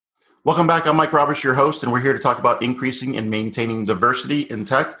Welcome back. I'm Mike Roberts, your host, and we're here to talk about increasing and maintaining diversity in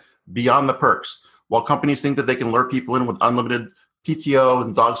tech beyond the perks. While companies think that they can lure people in with unlimited PTO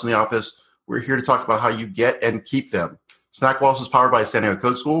and dogs in the office, we're here to talk about how you get and keep them. SnackWalls is powered by San Diego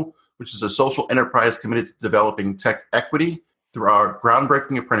Code School, which is a social enterprise committed to developing tech equity through our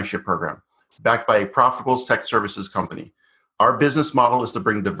groundbreaking apprenticeship program, backed by a profitable tech services company. Our business model is to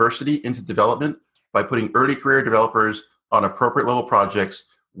bring diversity into development by putting early career developers on appropriate level projects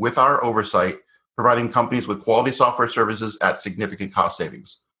with our oversight, providing companies with quality software services at significant cost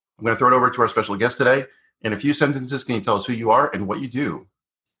savings. I'm going to throw it over to our special guest today. In a few sentences, can you tell us who you are and what you do?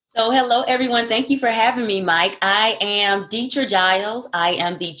 So hello, everyone. Thank you for having me, Mike. I am Deetra Giles. I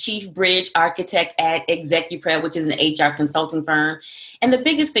am the Chief Bridge Architect at ExecuPrep, which is an HR consulting firm. And the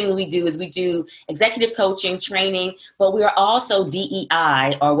biggest thing we do is we do executive coaching, training, but we are also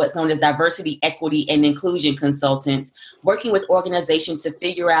DEI, or what's known as diversity, equity, and inclusion consultants, working with organizations to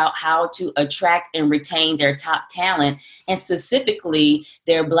figure out how to attract and retain their top talent, and specifically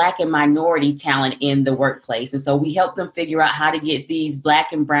their Black and minority talent in the workplace. And so we help them figure out how to get these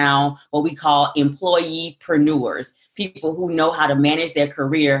Black and brown, what we call employeepreneurs, people who know how to manage their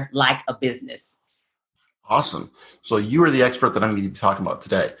career like a business. Awesome. So you are the expert that I'm going to be talking about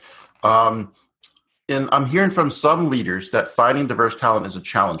today. And I'm hearing from some leaders that finding diverse talent is a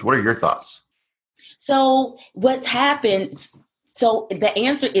challenge. What are your thoughts? So what's happened? So the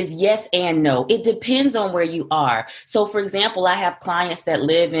answer is yes and no. It depends on where you are. So for example, I have clients that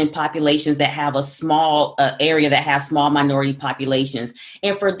live in populations that have a small area that has small minority populations.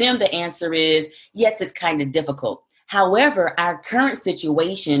 And for them, the answer is yes, it's kind of difficult. However, our current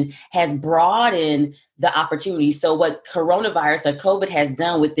situation has broadened the opportunity. So what coronavirus or COVID has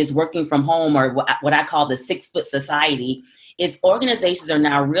done with this working from home, or what I call the 6-foot society, is organizations are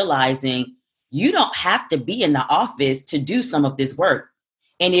now realizing you don't have to be in the office to do some of this work.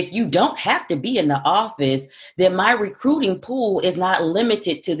 And if you don't have to be in the office, then my recruiting pool is not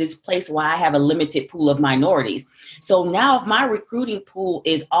limited to this place where I have a limited pool of minorities. So now if my recruiting pool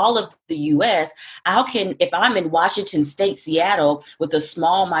is all of the US, if I'm in Washington State, Seattle, with a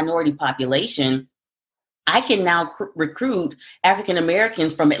small minority population, I can now recruit African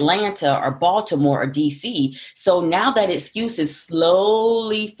Americans from Atlanta or Baltimore or DC. So now that excuse is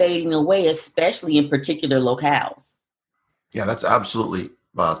slowly fading away, especially in particular locales. Yeah, that's absolutely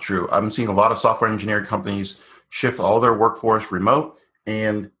true. I'm seeing a lot of software engineering companies shift all their workforce remote.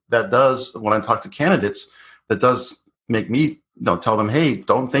 And that does, when I talk to candidates, that does make me tell them, hey,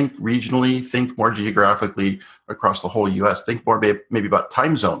 don't think regionally, think more geographically across the whole US. Think more maybe about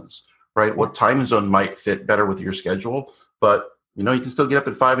time zones. Right? What time zone might fit better with your schedule? But, you can still get up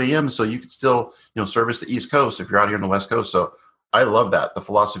at 5 a.m. So you could still, service the East Coast if you're out here on the West Coast. So I love that, the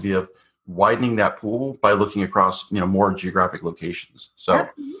philosophy of widening that pool by looking across, more geographic locations. So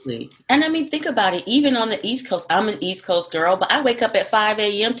absolutely. And I mean, think about it. Even on the East Coast, I'm an East Coast girl, but I wake up at 5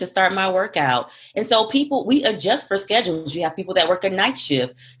 a.m. to start my workout. And so we adjust for schedules. You have people that work a night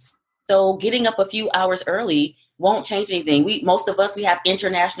shift. So getting up a few hours early won't change anything. Most of us have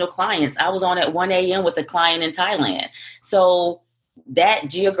international clients. I was on at 1 a.m. with a client in Thailand. So that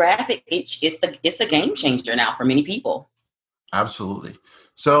geographic, it's a game changer now for many people. Absolutely.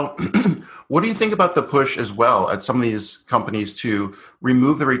 So what do you think about the push as well at some of these companies to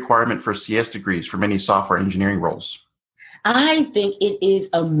remove the requirement for CS degrees for many software engineering roles? I think it is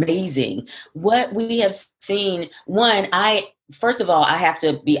amazing what we have seen. First of all, I have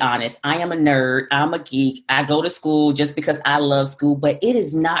to be honest. I am a nerd. I'm a geek. I go to school just because I love school, but it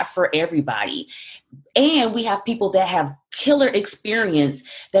is not for everybody. And we have people that have killer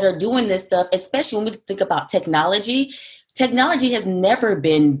experience that are doing this stuff, especially when we think about technology. Technology has never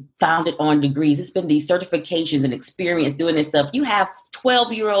been founded on degrees. It's been these certifications and experience doing this stuff. You have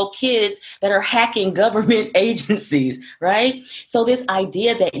 12-year-old kids that are hacking government agencies, right? So this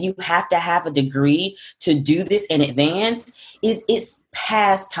idea that you have to have a degree to do this in advance it's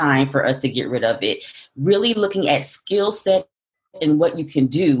past time for us to get rid of it. Really looking at skill set and what you can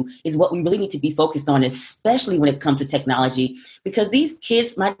do is what we really need to be focused on, especially when it comes to technology, because these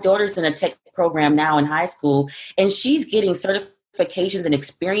kids, my daughter's in a tech program now in high school, and she's getting certifications and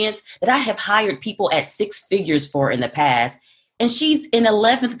experience that I have hired people at 6 figures for in the past, and she's in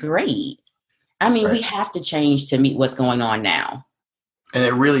 11th grade. I mean, right. We have to change to meet what's going on now. And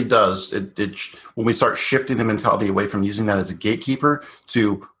it really does. When we start shifting the mentality away from using that as a gatekeeper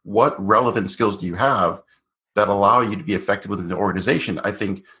to what relevant skills do you have that allow you to be effective within the organization, I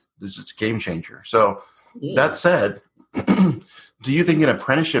think this is a game changer. So That said, do you think an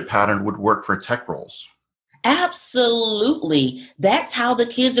apprenticeship pattern would work for tech roles? Absolutely. That's how the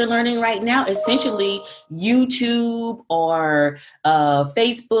kids are learning right now. Essentially, YouTube or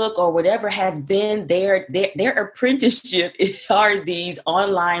Facebook or whatever has been their apprenticeship are these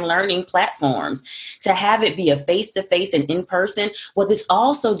online learning platforms. To have it be a face-to-face and in-person, what this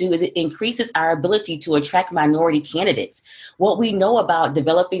also do is it increases our ability to attract minority candidates. What we know about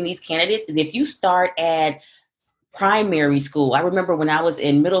developing these candidates is if you start at primary school, I remember when I was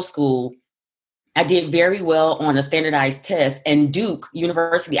in middle school, I did very well on a standardized test, and Duke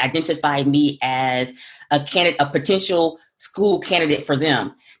University identified me as a candidate, a potential school candidate for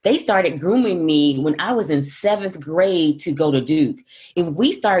them. They started grooming me when I was in seventh grade to go to Duke. If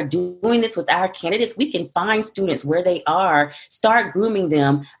we start doing this with our candidates, we can find students where they are, start grooming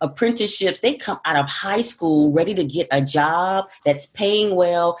them, apprenticeships. They come out of high school ready to get a job that's paying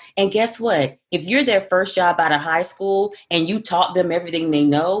well. And guess what? If you're their first job out of high school and you taught them everything they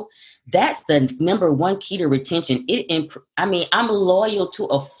know, that's the number one key to retention. I'm loyal to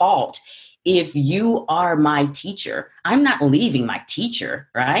a fault. If you are my teacher, I'm not leaving my teacher,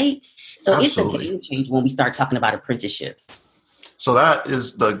 right? So Absolutely. It's a game changer when we start talking about apprenticeships. So that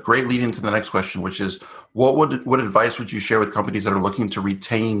is the great lead into the next question, which is what advice would you share with companies that are looking to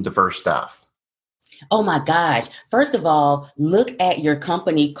retain diverse staff? Oh my gosh. First of all, look at your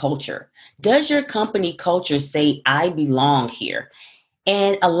company culture. Does your company culture say, I belong here?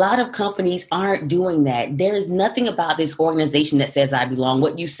 And a lot of companies aren't doing that. There is nothing about this organization that says I belong.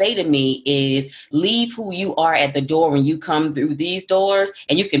 What you say to me is leave who you are at the door when you come through these doors,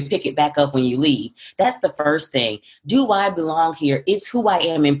 and you can pick it back up when you leave. That's the first thing. Do I belong here? Is who I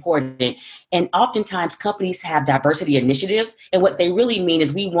am important? And oftentimes companies have diversity initiatives. And what they really mean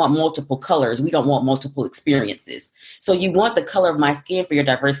is we want multiple colors. We don't want multiple experiences. So you want the color of my skin for your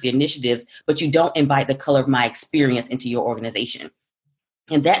diversity initiatives, but you don't invite the color of my experience into your organization.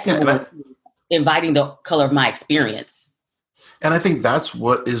 And that's Yeah, number one, inviting the color of my experience. and I think that's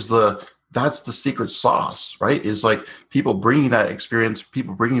the secret sauce, right? Is like people bringing that experience,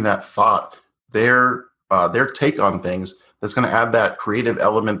 people bringing that thought, their take on things. That's going to add that creative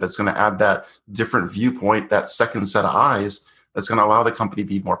element. That's going to add that different viewpoint, that second set of eyes. That's going to allow the company to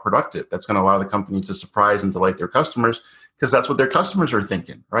be more productive. That's going to allow the company to surprise and delight their customers because that's what their customers are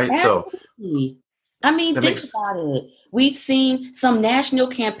thinking, right? Absolutely. Think about it. We've seen some national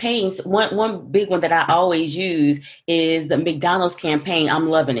campaigns. One big one that I always use is the McDonald's campaign. I'm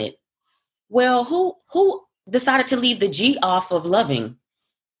loving it. Well, who decided to leave the G off of loving?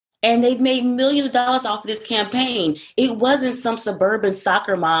 And they've made millions of dollars off of this campaign. It wasn't some suburban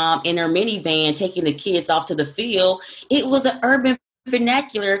soccer mom in her minivan taking the kids off to the field. It was an urban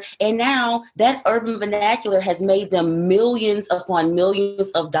vernacular. And now that urban vernacular has made them millions upon millions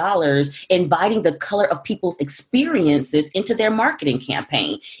of dollars, inviting the color of people's experiences into their marketing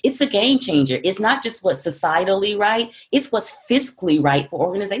campaign. It's a game changer. It's not just what's societally right, it's what's fiscally right for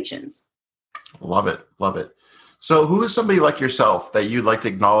organizations. Love it. Love it. So who is somebody like yourself that you'd like to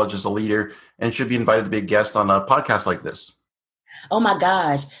acknowledge as a leader and should be invited to be a guest on a podcast like this? Oh my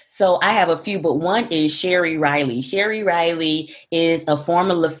gosh. So I have a few, but one is Sherry Riley. Sherry Riley is a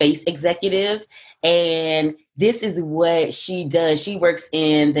former LaFace executive, and this is what she does. She works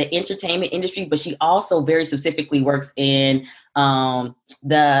in the entertainment industry, but she also very specifically works in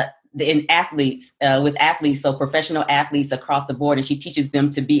in athletes, with athletes, so professional athletes across the board, and she teaches them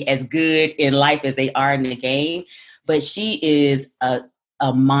to be as good in life as they are in the game. But she is a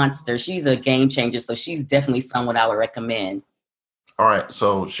monster. She's a game changer, so she's definitely someone I would recommend. All right.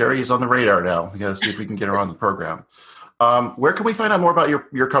 So Sherry is on the radar now. We got to see if we can get her on the program. Where can we find out more about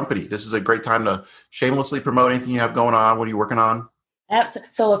your company? This is a great time to shamelessly promote anything you have going on. What are you working on?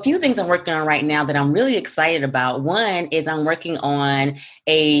 So a few things I'm working on right now that I'm really excited about. One is I'm working on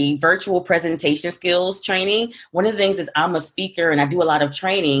a virtual presentation skills training. One of the things is I'm a speaker and I do a lot of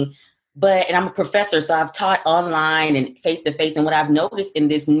training, and I'm a professor. So I've taught online and face-to-face. And what I've noticed in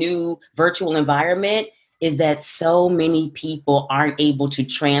this new virtual environment is that so many people aren't able to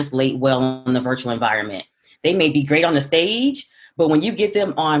translate well in the virtual environment. They may be great on the stage, but when you get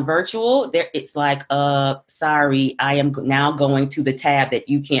them on virtual, it's like, sorry, I am now going to the tab that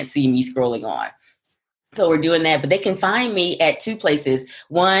you can't see me scrolling on. So we're doing that, but they can find me at two places.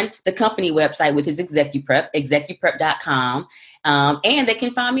 One, the company website, which is ExecuPrep, execuprep.com. And they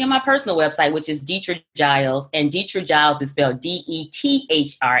can find me on my personal website, which is Deetra Giles. And Deetra Giles is spelled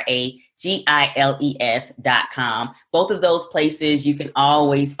DeetraGiles.com. Both of those places, you can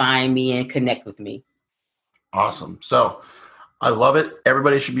always find me and connect with me. Awesome. So I love it.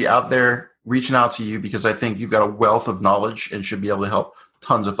 Everybody should be out there reaching out to you because I think you've got a wealth of knowledge and should be able to help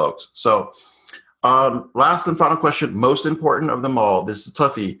tons of folks. So last and final question, most important of them all, this is a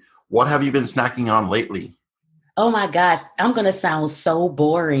toughie. What have you been snacking on lately? Oh my gosh, I'm gonna sound so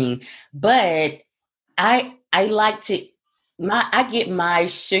boring, but I like to I get my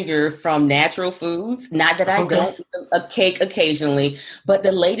sugar from natural foods. Not that That's I okay. don't eat a cake occasionally, but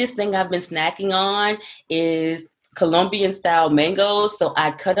the latest thing I've been snacking on is Colombian style mangoes. So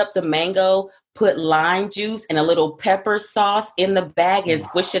I cut up the mango, put lime juice and a little pepper sauce in the bag and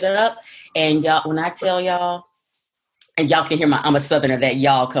squish it up. And y'all, when I tell y'all, and y'all can hear I'm a southerner, that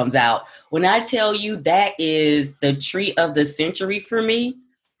y'all comes out. When I tell you that is the treat of the century for me,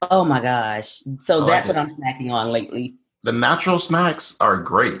 oh my gosh. I So like that's what it. I'm snacking on lately. The natural snacks are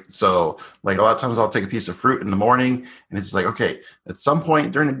great. So, like a lot of times, I'll take a piece of fruit in the morning, and it's like, okay, at some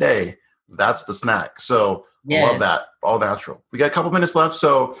point during the day, that's the snack. So, I love Yes. that. All natural. We got a couple minutes left,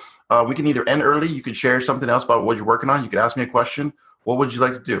 so we can either end early. You could share something else about what you're working on. You could ask me a question. What would you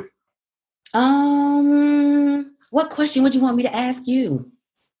like to do? What question would you want me to ask you?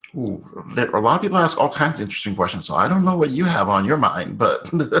 Ooh, a lot of people ask all kinds of interesting questions, so I don't know what you have on your mind, but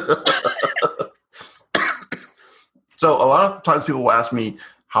so a lot of times people will ask me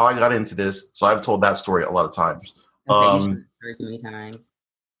how I got into this. So I've told that story a lot of times. Okay, you should Um, have heard so many times.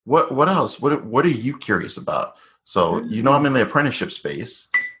 what else? What are you curious about? So I'm Mm. in the apprenticeship space,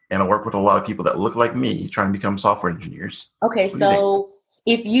 and I work with a lot of people that look like me, trying to become software engineers. Okay, What do you think? so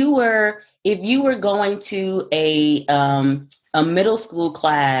if you were going to a middle school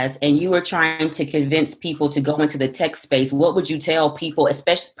class and you were trying to convince people to go into the tech space, what would you tell people,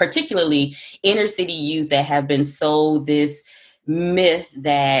 especially particularly inner city youth that have been sold this myth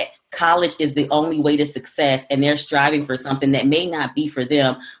that college is the only way to success and they're striving for something that may not be for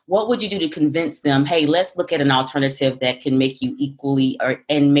them? What would you do to convince them, hey, let's look at an alternative that can make you equally or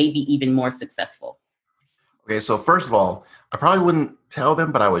and maybe even more successful? Okay, so first of all, I probably wouldn't tell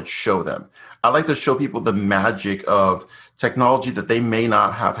them, but I would show them. I like to show people the magic of technology that they may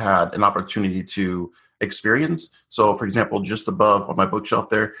not have had an opportunity to experience. So, for example, just above on my bookshelf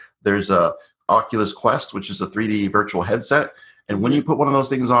there, there's a Oculus Quest, which is a 3D virtual headset. And when you Mhm. put one of those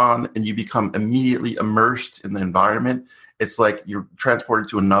things on and you become immediately immersed in the environment, it's like you're transported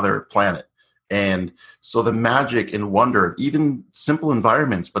to another planet. And so the magic and wonder of even simple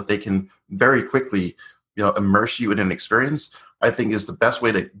environments, but they can very quickly immerse you in an experience, I think is the best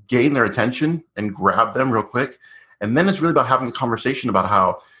way to gain their attention and grab them real quick. And then it's really about having a conversation about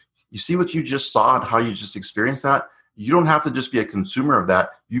how you see what you just saw and how you just experienced that. You don't have to just be a consumer of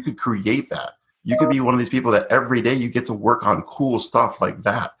that. You could create that. You could be one of these people that every day you get to work on cool stuff like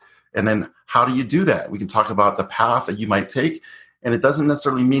that. And then how do you do that? We can talk about the path that you might take. And it doesn't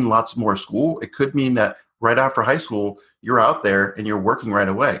necessarily mean lots more school. It could mean that right after high school, you're out there and you're working right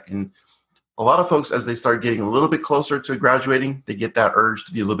away. And a lot of folks, as they start getting a little bit closer to graduating, they get that urge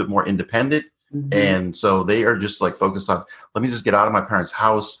to be a little bit more independent. Mhm. And so they are just like focused on, let me just get out of my parents'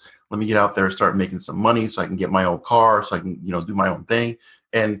 house. Let me get out there and start making some money so I can get my own car, so I can, do my own thing.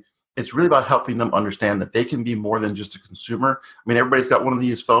 And it's really about helping them understand that they can be more than just a consumer. I mean, everybody's got one of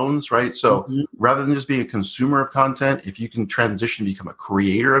these phones, right? So Mhm. rather than just being a consumer of content, if you can transition to become a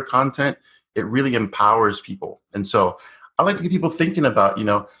creator of content, it really empowers people. And so I like to get people thinking about,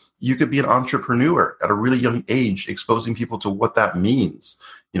 you could be an entrepreneur at a really young age, exposing people to what that means,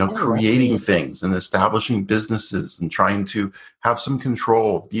 I love creating it. things and establishing businesses and trying to have some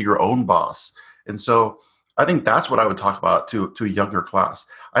control, be your own boss. And so I think that's what I would talk about to a younger class.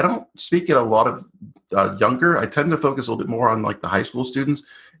 I don't speak at a lot of younger. I tend to focus a little bit more on like the high school students.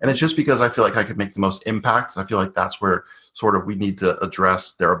 And it's just because I feel like I could make the most impact. I feel like that's where sort of we need to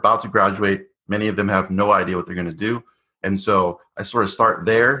address. They're about to graduate. Many of them have no idea what they're going to do. And so I sort of start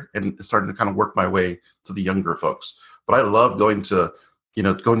there and starting to kind of work my way to the younger folks. But I love going to,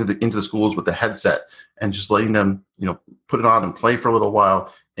 going into the schools with the headset and just letting them, put it on and play for a little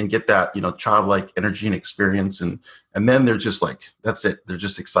while and get that, childlike energy and experience. And then they're just like, that's it. They're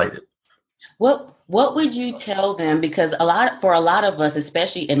just excited. What would you tell them? Because a lot of us,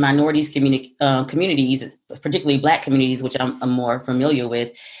 especially in communities, particularly Black communities, which I'm more familiar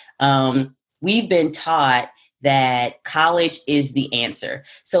with, we've been taught that college is the answer.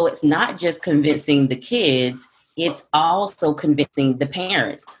 So it's not just convincing the kids; it's also convincing the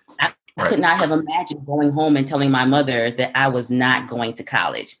parents. I Right. could not have imagined going home and telling my mother that I was not going to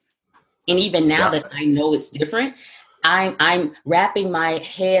college. And even now Yeah. that I know it's different, I'm wrapping my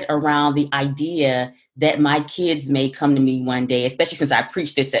head around the idea that my kids may come to me one day, especially since I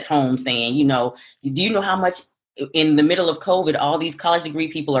preach this at home, saying, do you know how much in the middle of COVID, all these college degree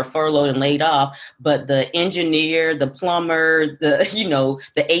people are furloughed and laid off, but the engineer, the plumber, the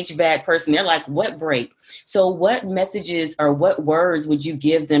HVAC person, they're like, what break? So what messages or what words would you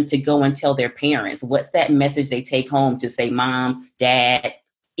give them to go and tell their parents? What's that message they take home to say, mom, dad,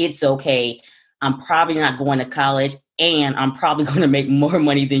 it's okay. I'm probably not going to college, and I'm probably going to make more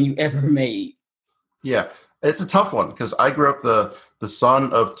money than you ever made. Yeah, it's a tough one because I grew up the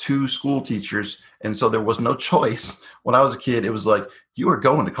son of two school teachers, and so there was no choice. When I was a kid, it was like you are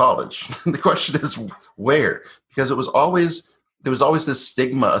going to college. The question is where, because there was always this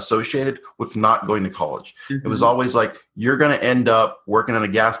stigma associated with not going to college. It was always like you're going to end up working at a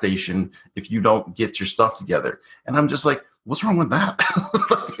gas station if you don't get your stuff together. And I'm just like, what's wrong with that?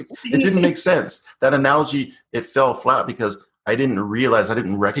 It didn't make sense. That analogy, it fell flat because I didn't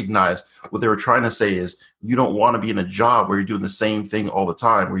recognize what they were trying to say is you don't want to be in a job where you're doing the same thing all the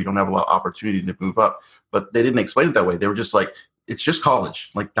time, where you don't have a lot of opportunity to move up. But they didn't explain it that way. They were just like, it's just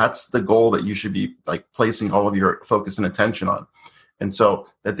college. Like that's the goal that you should be like placing all of your focus and attention on. And so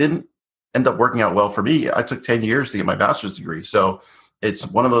that didn't end up working out well for me. I took 10 years to get my bachelor's degree. So it's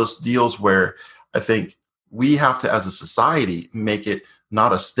one of those deals where I think we have to, as a society, make it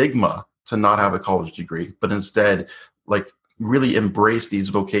not a stigma to not have a college degree, but instead like really embrace these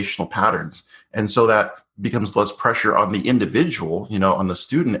vocational patterns. And so that becomes less pressure on the individual, on the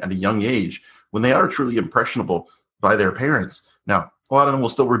student at a young age when they are truly impressionable by their parents. Now, a lot of them will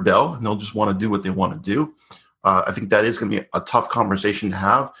still rebel and they'll just want to do what they want to do. I think that is going to be a tough conversation to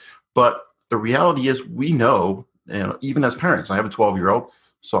have. But the reality is we know, even as parents, I have a 12-year-old,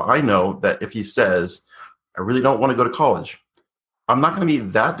 so I know that if he says, I really don't want to go to college, I'm not going to be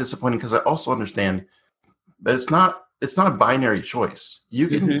that disappointed because I also understand that it's not a binary choice. You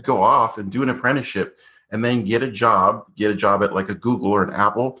can go off and do an apprenticeship and then get a job at like a Google or an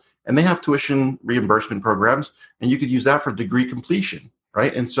Apple, and they have tuition reimbursement programs, and you could use that for degree completion,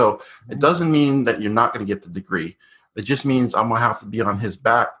 right? And so it doesn't mean that you're not going to get the degree. It just means I'm going to have to be on his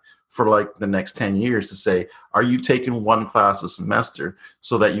back for like the next 10 years to say, are you taking one class a semester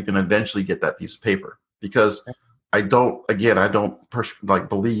so that you can eventually get that piece of paper? Because I don't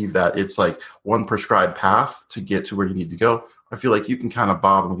believe that it's like one prescribed path to get to where you need to go. I feel like you can kind of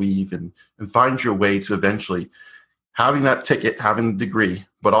bob and weave and find your way to eventually having that ticket, having the degree,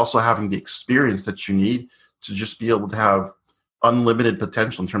 but also having the experience that you need to just be able to have unlimited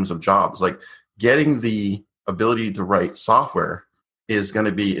potential in terms of jobs. Like getting the ability to write software is going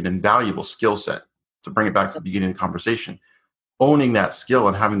to be an invaluable skill set. To bring it back to the beginning of the conversation, owning that skill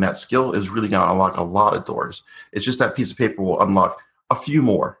and having that skill is really going to unlock a lot of doors. It's just that piece of paper will unlock a few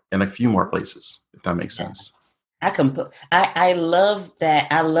more in a few more places, if that makes sense. I love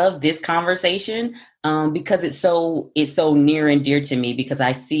that. I love this conversation because it's so near and dear to me, because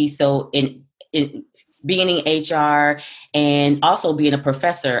I see so in being in HR and also being a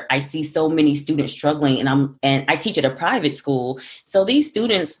professor, I see so many students struggling, and I teach at a private school. So these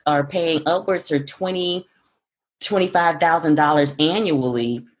students are paying upwards to $25,000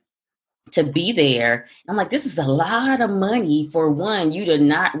 annually to be there. I'm like, this is a lot of money for one, you to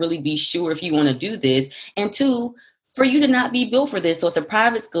not really be sure if you want to do this, and two, for you to not be built for this. So it's a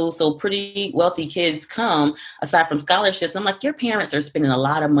private school, so pretty wealthy kids come, aside from scholarships. I'm like, your parents are spending a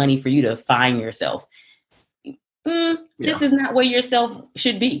lot of money for you to find yourself. This is not where yourself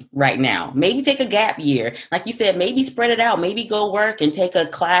should be right now. Maybe take a gap year. Like you said, maybe spread it out. Maybe go work and take a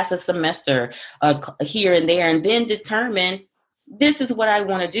class a semester here and there, and then determine this is what I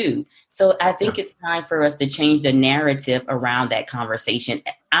want to do. So I think it's time for us to change the narrative around that conversation.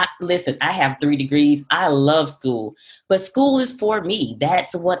 Listen, I have 3 degrees. I love school, but school is for me.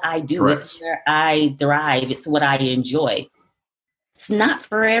 That's what I do. Correct. It's where I thrive. It's what I enjoy. It's not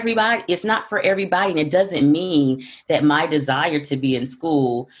for everybody. And it doesn't mean that my desire to be in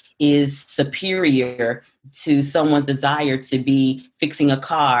school is superior to someone's desire to be fixing a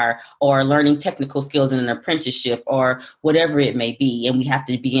car or learning technical skills in an apprenticeship or whatever it may be. And we have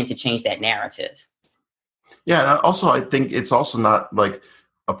to begin to change that narrative. Yeah. And also, I think it's also not like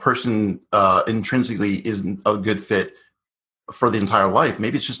a person intrinsically isn't a good fit for the entire life.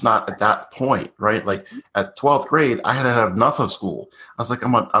 Maybe it's just not at that point, right? Like at 12th grade, I had had enough of school. I was like,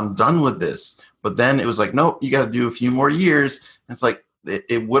 I'm done with this. But then it was like, nope, you got to do a few more years. And it's like,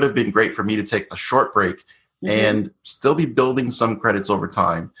 it would have been great for me to take a short break and still be building some credits over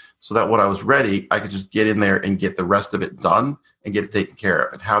time so that when I was ready, I could just get in there and get the rest of it done and get it taken care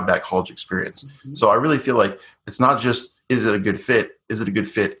of and have that college experience. So I really feel like it's not just, is it a good fit? Is it a good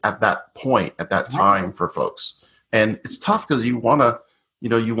fit at that point, at that time for folks? And it's tough because you want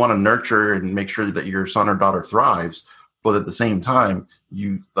to nurture and make sure that your son or daughter thrives, but at the same time,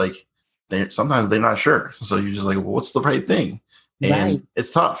 sometimes they're not sure. So you're just like, well, what's the right thing? And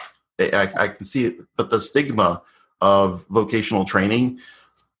it's tough. I can see it, but the stigma of vocational training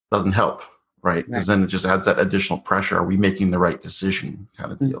doesn't help, right? Because then it just adds that additional pressure. Are we making the right decision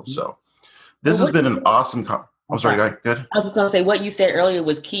kind of deal? So this has been an awesome I'm sorry, go ahead. Good. I was just going to say what you said earlier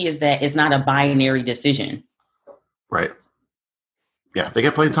was key, is that it's not a binary decision. Right. Yeah, they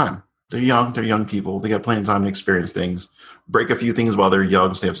get plenty of time. They're young people. They got plenty of time to experience things, break a few things while they're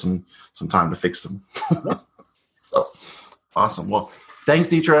young, so they have some time to fix them. So awesome. Well, thanks,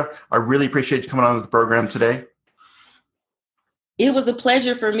 Deetra. I really appreciate you coming on to the program today. It was a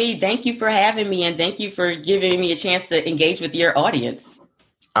pleasure for me. Thank you for having me, and thank you for giving me a chance to engage with your audience.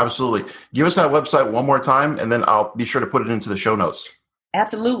 Absolutely. Give us that website one more time, and then I'll be sure to put it into the show notes.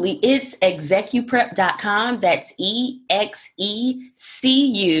 Absolutely. It's execuprep.com. That's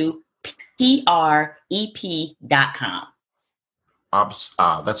EXECUPREP.com.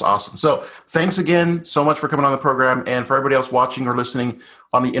 That's awesome. So thanks again so much for coming on the program. And for everybody else watching or listening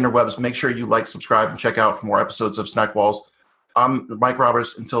on the interwebs, make sure you like, subscribe, and check out for more episodes of Snack Walls. I'm Mike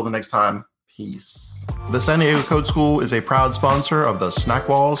Roberts. Until the next time, peace. The San Diego Code School is a proud sponsor of the Snack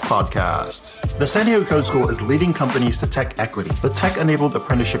Walls podcast. The San Diego Code School is leading companies to tech equity. The Tech-Enabled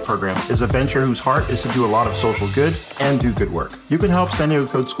Apprenticeship Program is a venture whose heart is to do a lot of social good and do good work. You can help San Diego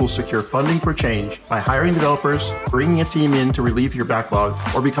Code School secure funding for change by hiring developers, bringing a team in to relieve your backlog,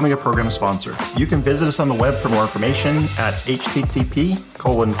 or becoming a program sponsor. You can visit us on the web for more information at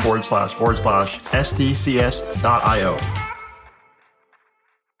http://stcs.io.